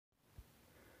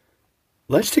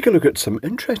Let's take a look at some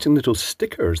interesting little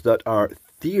stickers that are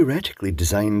theoretically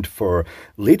designed for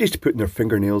ladies to put in their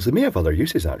fingernails. They may have other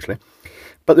uses actually,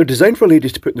 but they're designed for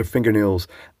ladies to put in their fingernails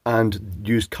and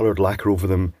use coloured lacquer over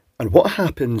them. And what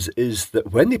happens is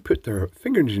that when they put their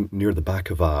finger near the back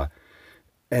of a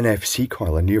NFC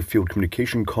coil, a near field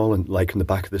communication coil, and like in the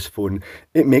back of this phone,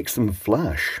 it makes them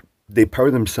flash. They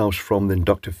power themselves from the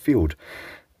inductive field.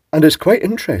 And it's quite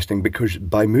interesting because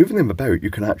by moving them about, you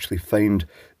can actually find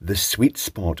the sweet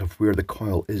spot of where the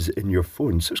coil is in your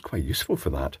phone. So it's quite useful for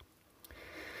that.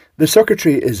 The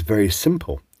circuitry is very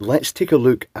simple. Let's take a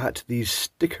look at these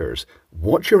stickers.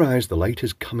 Watch your eyes, the light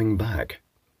is coming back.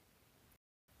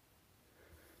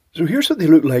 So here's what they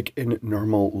look like in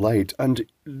normal light. And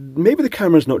maybe the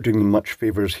camera's not doing them much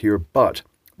favours here, but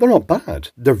they're not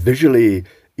bad. They're visually,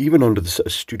 even under the sort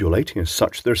of studio lighting as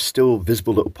such, there's still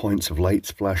visible little points of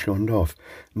lights flashing on and off.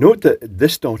 Note that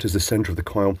this dot is the centre of the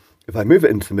coil. If I move it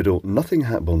into the middle, nothing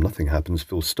happens,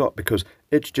 full stop, because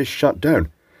it's just shut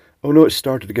down. Oh no, it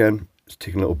started again. It's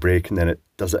taking a little break and then it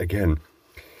does it again.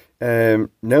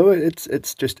 No,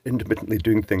 it's just intermittently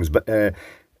doing things, but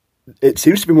it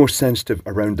seems to be more sensitive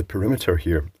around the perimeter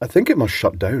here. I think it must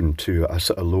shut down to a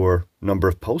sort of lower number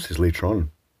of pulses later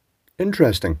on.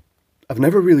 Interesting. I've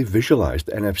never really visualised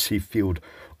the NFC field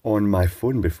on my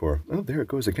phone before. Oh, there it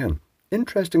goes again.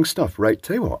 Interesting stuff. Right,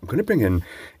 tell you what, I'm going to bring in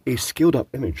a scaled up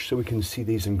image so we can see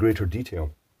these in greater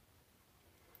detail.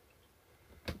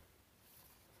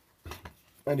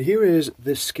 And here is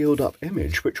this scaled up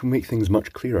image, which will make things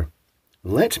much clearer.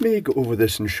 Let me go over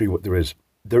this and show you what there is.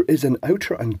 There is an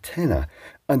outer antenna,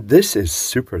 and this is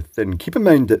super thin. Keep in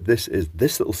mind that this is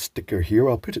this little sticker here.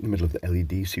 I'll put it in the middle of the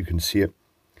LED so you can see it.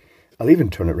 I'll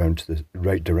even turn it around to the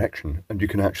right direction and you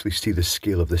can actually see the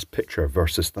scale of this picture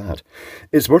versus that.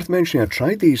 It's worth mentioning I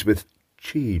tried these with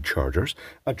Qi chargers.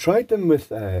 I tried them with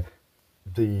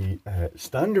the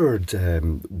standard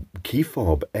key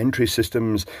fob entry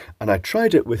systems, and I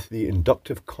tried it with the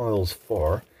inductive coils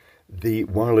for the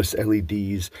wireless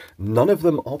LEDs. None of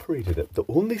them operated it. The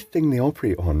only thing they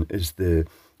operate on is the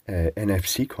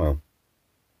NFC coil.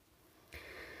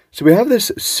 So we have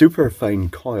this super fine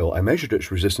coil. I measured its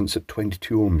resistance at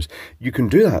 22 ohms. You can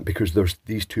do that because there's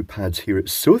these two pads here.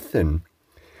 It's so thin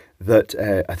that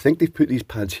I think they've put these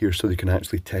pads here so they can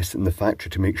actually test it in the factory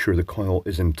to make sure the coil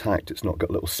is intact. It's not got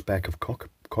a little speck of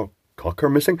copper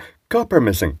missing.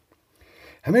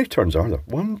 How many turns are there?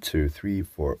 1, 2, 3,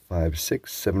 4, 5,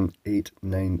 6, 7, 8,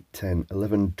 9, 10,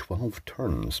 11, 12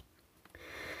 turns.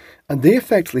 And they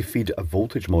effectively feed a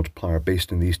voltage multiplier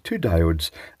based on these two diodes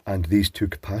and these two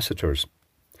capacitors.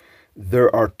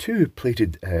 There are two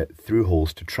plated through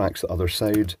holes to tracks the other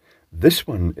side. This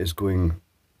one is going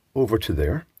over to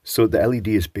there. So the LED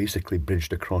is basically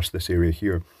bridged across this area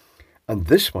here. And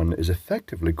this one is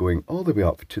effectively going all the way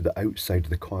up to the outside of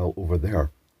the coil over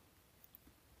there.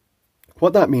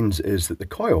 What that means is that the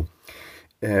coil,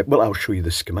 well, I'll show you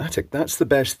the schematic. That's the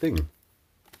best thing.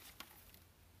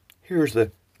 Here's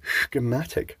the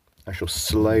schematic. I shall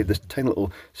slide this tiny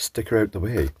little sticker out the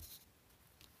way.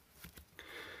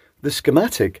 The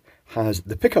schematic has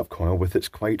the pickup coil with its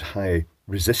quite high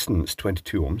resistance,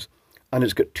 22 ohms, and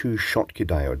it's got two Schottky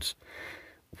diodes.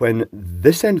 When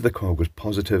this end of the coil goes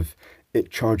positive,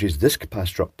 it charges this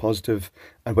capacitor up positive,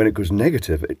 and when it goes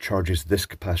negative, it charges this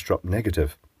capacitor up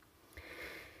negative.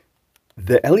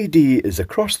 The LED is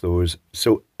across those,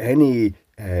 so any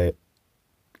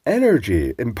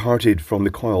energy imparted from the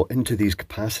coil into these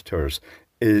capacitors,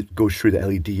 it goes through the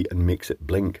LED and makes it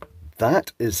blink.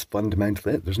 That is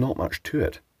fundamentally it. There's not much to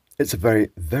it. It's a very,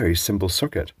 very simple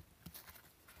circuit.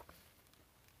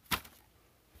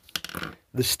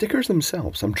 The stickers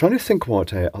themselves, I'm trying to think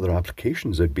what other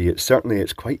applications would be.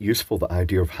 It's quite useful, the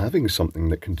idea of having something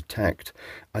that can detect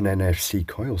an NFC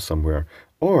coil somewhere,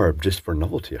 or just for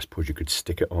novelty, I suppose you could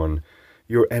stick it on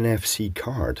your NFC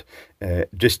card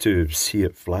just to see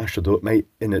it flash, although it might,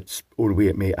 in its own way,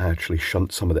 it may actually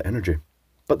shunt some of the energy.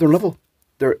 But they're novel.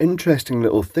 They're interesting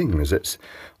little things. It's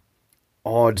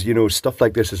odd, you know, stuff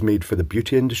like this is made for the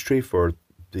beauty industry, for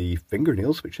the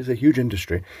fingernails, which is a huge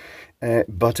industry,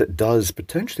 but it does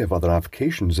potentially have other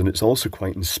applications, and it's also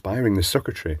quite inspiring, the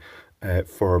circuitry,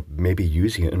 for maybe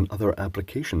using it in other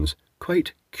applications.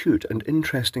 Quite cute and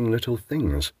interesting little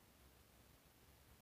things.